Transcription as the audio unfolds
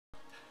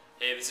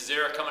Hey, this is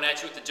Eric coming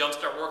at you with the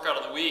Jumpstart Workout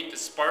of the Week, the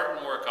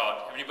Spartan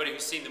Workout. Anybody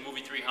who's seen the movie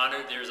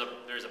 300, there's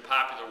a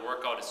popular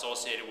workout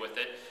associated with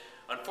it.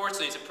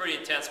 Unfortunately, it's a pretty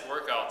intense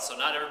workout, so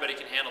not everybody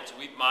can handle it. So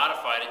we've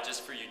modified it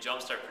just for you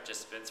Jumpstart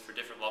participants, for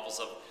different levels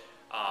of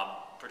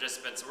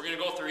participants. So we're going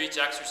to go through each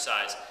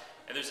exercise,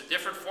 and there's a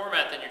different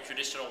format than your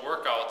traditional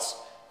workouts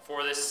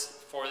for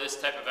this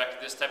type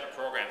of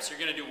program. So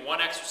you're going to do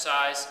one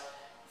exercise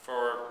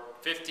for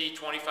 50,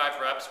 25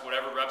 reps,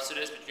 whatever reps it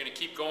is, but you're going to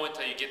keep going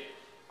until you get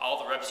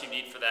all the reps you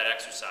need for that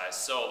exercise.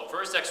 So the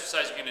first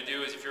exercise you're going to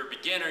do is, if you're a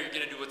beginner, you're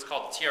going to do what's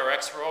called the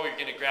TRX row. You're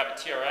going to grab a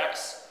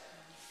TRX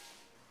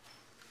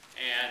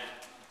and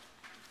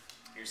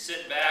you're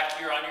sitting back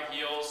here on your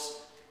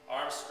heels,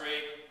 arms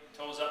straight,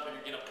 toes up, and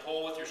you're going to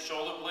pull with your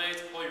shoulder blades,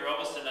 pull your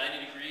elbows to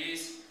 90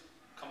 degrees,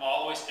 come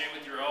all the way straight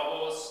with your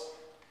elbows.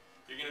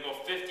 You're going to go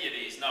 50 of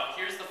these. Now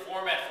here's the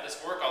format for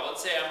this workout.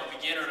 Let's say I'm a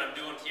beginner and I'm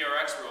doing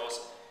TRX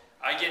rows.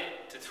 I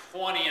get to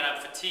 20 and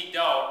I'm fatigued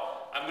out.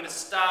 I'm going to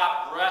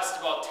stop, rest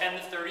about 10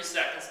 to 30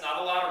 seconds, not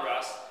a lot of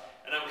rest,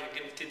 and I'm going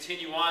to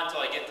continue on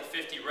until I get to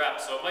 50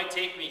 reps. So it might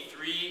take me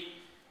 3,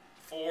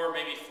 4,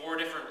 maybe 4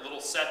 different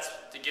little sets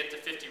to get to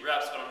 50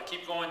 reps, but I'm going to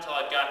keep going until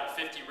I've gotten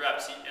 50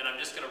 reps, and I'm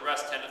just going to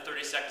rest 10 to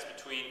 30 seconds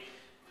between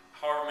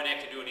however many I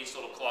can do in each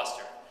little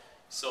cluster.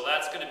 So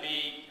that's going to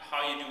be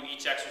how you do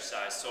each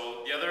exercise.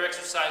 So the other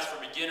exercise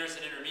for beginners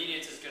and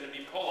intermediates is going to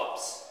be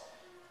pull-ups.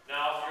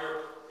 Now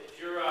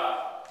if you're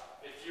not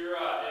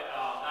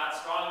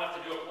strong enough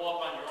to do a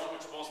pull-up on your own,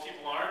 which most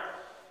people aren't,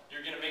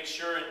 you're going to make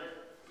sure,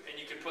 and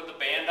you can put the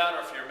band on,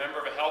 or if you're a member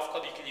of a health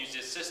club, you can use the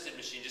assisted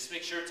machine. Just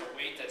make sure it's a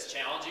weight that's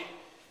challenging.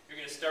 You're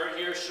going to start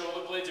here,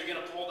 shoulder blades are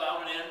going to pull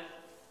down and in,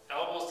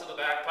 elbows to the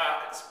back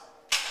pockets.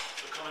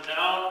 So coming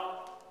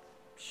down,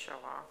 show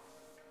off.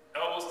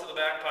 Elbows to the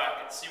back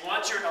pockets. So you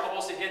want your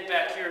elbows to hit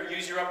back here,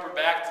 use your upper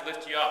back to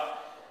lift you up.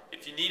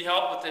 If you need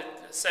help with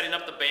setting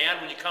up the band,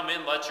 when you come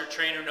in, let your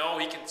trainer know.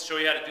 He can show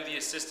you how to do the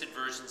assisted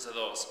versions of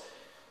those.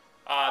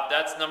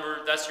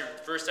 That's your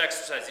first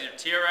exercise, either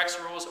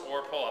TRX rows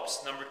or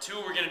pull-ups. Number 2,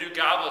 we're going to do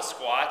goblet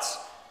squats.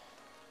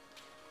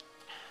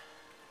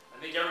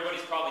 I think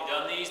everybody's probably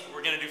done these, but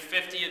we're going to do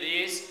 50 of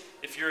these.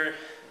 If you're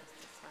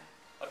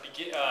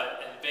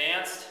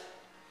advanced,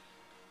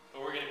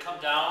 but we're going to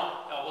come down,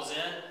 elbows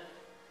in,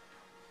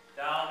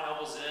 down,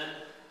 elbows in.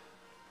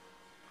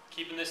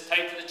 Keeping this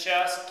tight to the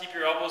chest, keep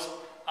your elbows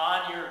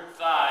on your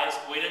thighs,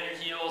 weight on your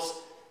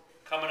heels,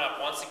 coming up.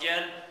 Once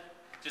again,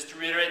 just to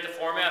reiterate the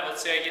format,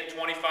 let's say I get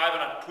 25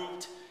 and I'm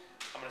pooped.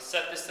 I'm going to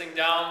set this thing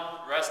down,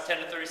 rest 10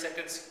 to 30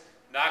 seconds,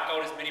 knock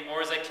out as many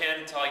more as I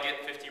can until I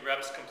get 50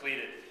 reps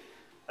completed.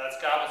 That's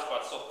goblet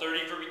squats. So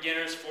 30 for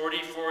beginners,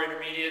 40 for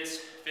intermediates,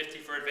 50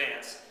 for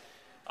advanced.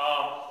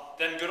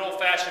 Then good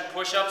old-fashioned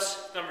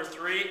push-ups, number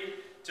 3,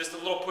 just a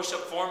little push-up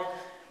form.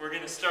 We're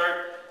going to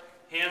start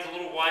hands a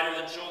little wider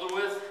than shoulder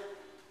width.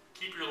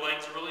 Keep your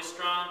legs really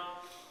strong.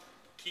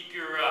 Keep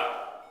your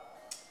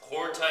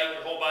core tight,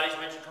 your whole body's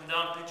ready to come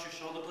down. Pinch your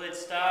shoulder blades,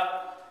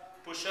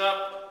 stop, push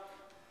up,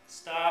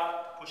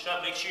 stop, push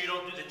up. Make sure you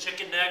don't do the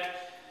chicken neck.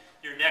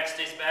 Your neck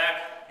stays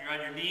back. You're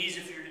on your knees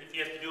if you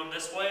have to do them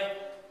this way.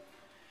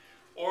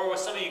 Or with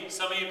some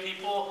of you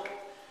people,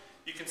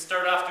 you can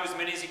start off, do as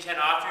many as you can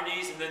off your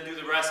knees, and then do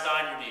the rest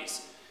on your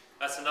knees.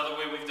 That's another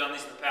way we've done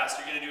these in the past.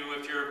 You're going to do,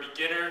 if you're a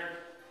beginner,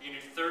 you can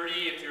do 30,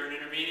 if you're an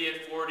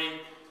intermediate, 40.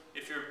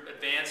 If you're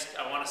advanced,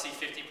 I want to see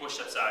 50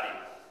 push-ups out of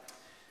you.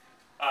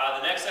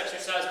 The next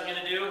exercise we're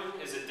going to do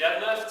is a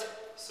deadlift.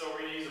 So we're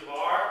going to use a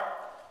bar.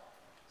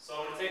 So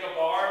I'm going to take a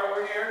bar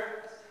over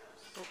here.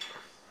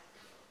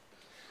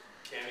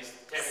 Tammy's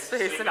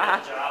sleeping on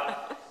the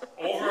job.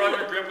 Over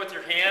under grip with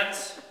your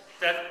hands.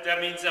 That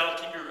means that'll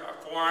keep your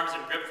forearms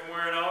in grip from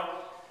wearing out.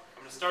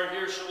 I'm going to start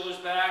here, shoulders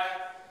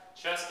back,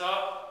 chest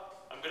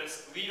up. I'm going to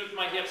lead with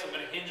my hips. I'm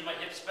going to hinge my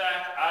hips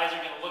back. Eyes are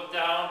going to look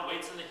down,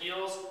 weights in the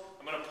heels.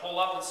 I'm going to pull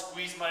up and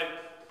squeeze my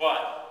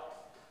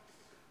butt.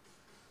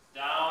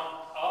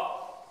 Down,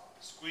 up,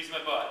 squeeze my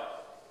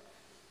butt.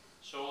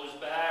 Shoulders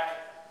back,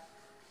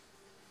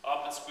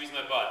 up and squeeze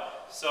my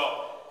butt.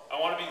 So I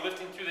want to be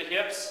lifting through the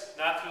hips,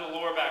 not through the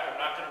lower back. I'm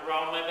not going to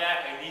round my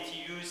back. I need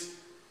to use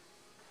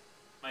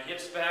my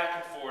hips back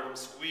and forward and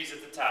squeeze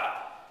at the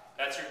top.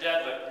 That's your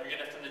deadlift.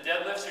 From the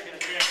deadlifts, you're going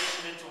to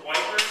transition into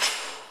wipers.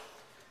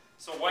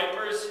 So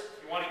wipers,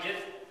 you want to get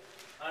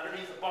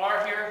underneath the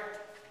bar here.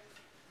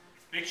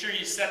 Make sure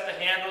you set the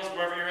handles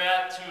wherever you're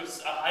at to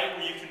a height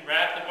where you can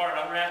rack the bar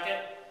and unrack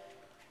it.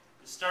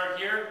 You start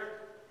here.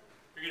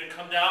 You're going to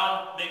come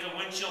down, make a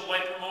windshield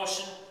wiper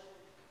motion.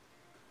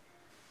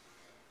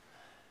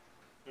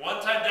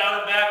 One time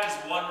down and back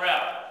is 1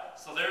 rep.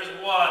 So there's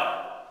 1.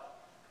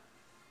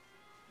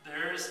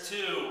 There's 2.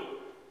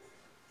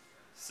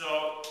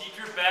 So keep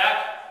your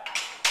back,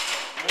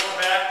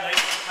 lower back nice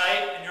and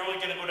tight, and you're only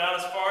going to go down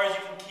as far as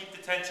you can keep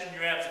the tension in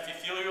your abs. If you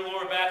feel your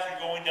lower back,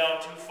 you're going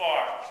down too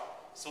far.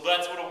 So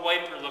that's what a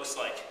wiper looks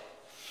like.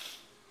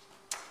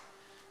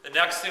 The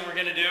next thing we're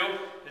going to do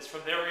is,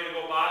 from there we're going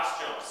to go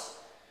box jumps.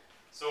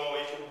 So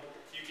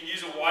you can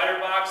use a wider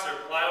box or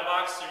a plyo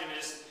box,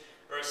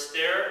 or a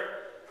stair.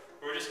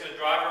 We're just going to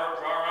draw our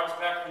arms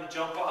back. We're going to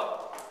jump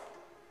up,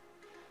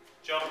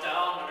 jump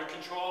down under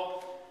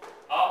control,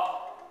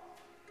 up,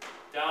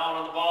 down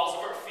on the balls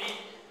of our feet.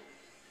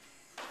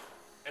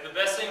 And the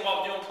best thing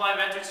about doing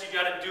plyometrics, you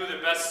got to do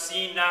the best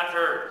seen, not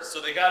heard. So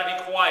they got to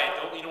be quiet.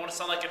 You don't want to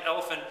sound like an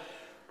elephant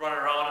running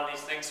around on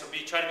these things. So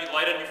try to be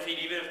light on your feet,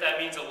 even if that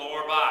means a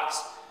lower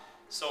box.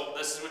 So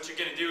this is what you're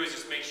going to do, is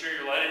just make sure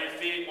you're light on your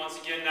feet. Once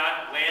again,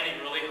 not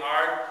landing really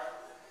hard.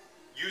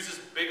 Use as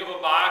big of a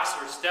box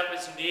or step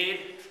as you need.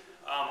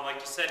 Like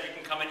you said, you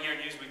can come in here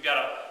and use, we've got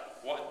a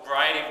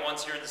variety of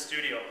ones here in the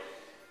studio.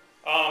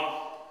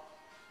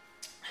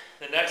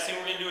 The next thing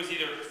we're going to do is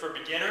either for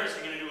beginners,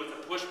 you're going to do it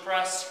with a push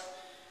press.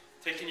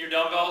 Taking your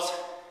dumbbells,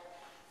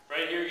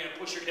 right here, you're going to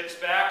push your hips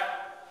back,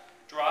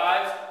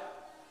 drive,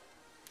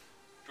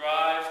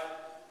 drive,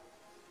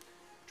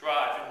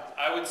 drive. And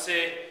I would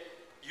say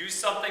use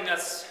something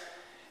that's,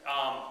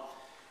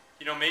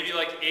 you know, maybe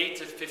like 8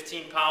 to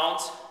 15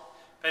 pounds,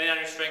 depending on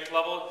your strength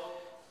level.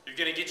 You're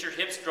going to get your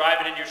hips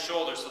driving into your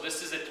shoulders. So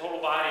this is a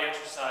total body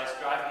exercise,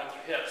 driving with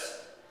your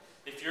hips.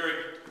 If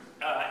you're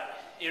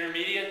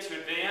intermediate to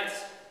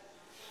advanced,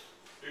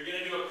 you're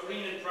going to do a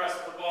clean and press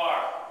with the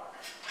bar.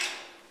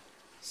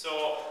 So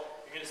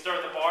you're going to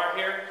start the bar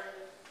here,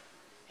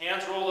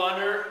 hands rolled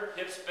under,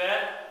 hips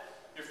bent.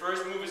 Your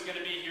first move is going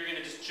to be, you're going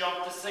to just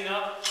jump this thing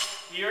up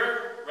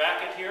here,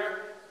 rack it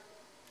here,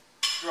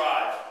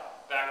 drive,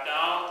 back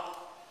down,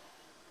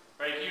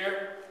 right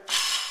here,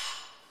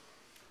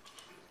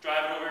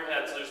 drive it over your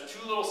head. So there's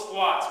 2 little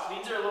squats.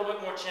 Cleans are a little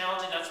bit more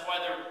challenging, that's why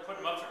they're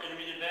putting them up for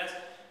intermediate advanced.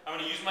 I'm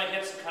going to use my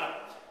hips and kind of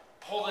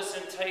pull this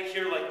in tight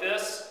here like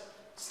this,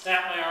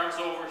 snap my arms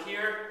over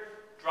here,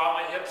 drop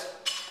my hips,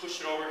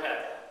 push it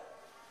overhead.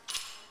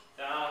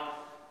 Down.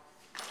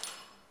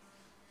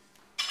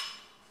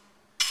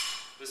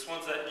 This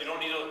one's that you don't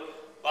need a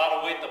lot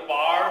of weight. The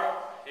bar,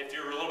 if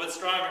you're a little bit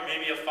stronger,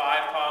 maybe a 5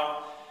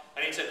 pound.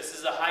 On each side. This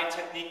is a high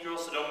technique drill,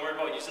 so don't worry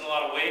about using a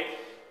lot of weight.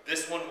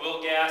 This one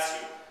will gas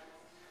you.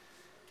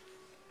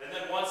 And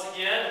then once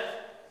again,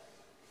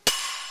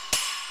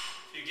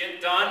 if you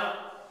get done,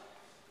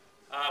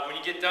 when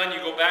you get done, you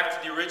go back to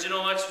the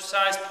original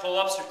exercise,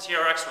 pull-ups or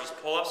TRX rows.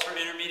 Pull-ups for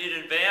intermediate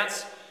and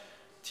advanced,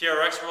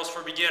 TRX rows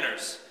for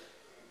beginners.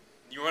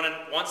 You want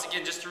to, once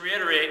again, just to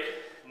reiterate,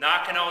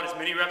 knocking out as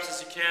many reps as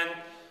you can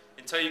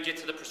until you get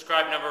to the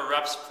prescribed number of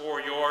reps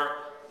for your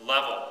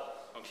level,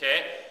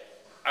 okay?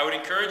 I would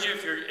encourage you,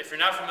 if you're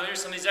not familiar with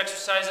some of these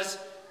exercises,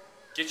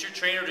 get your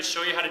trainer to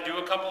show you how to do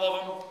a couple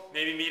of them.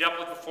 Maybe meet up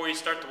with before you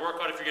start the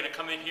workout if you're going to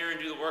come in here and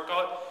do the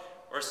workout.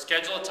 Or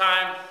schedule a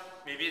time,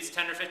 maybe it's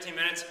 10 or 15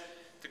 minutes,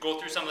 to go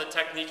through some of the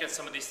technique and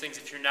some of these things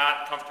if you're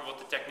not comfortable with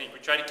the technique. We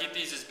try to keep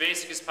these as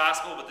basic as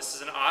possible, but this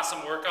is an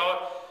awesome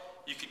workout.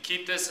 You could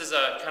keep this as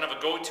a kind of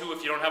a go-to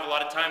if you don't have a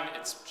lot of time.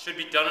 It should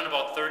be done in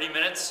about 30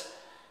 minutes,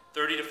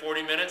 30 to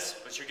 40 minutes,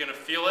 but you're going to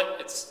feel it.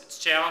 It's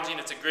challenging.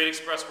 It's a great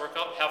express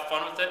workout. Have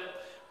fun with it.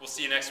 We'll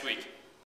see you next week.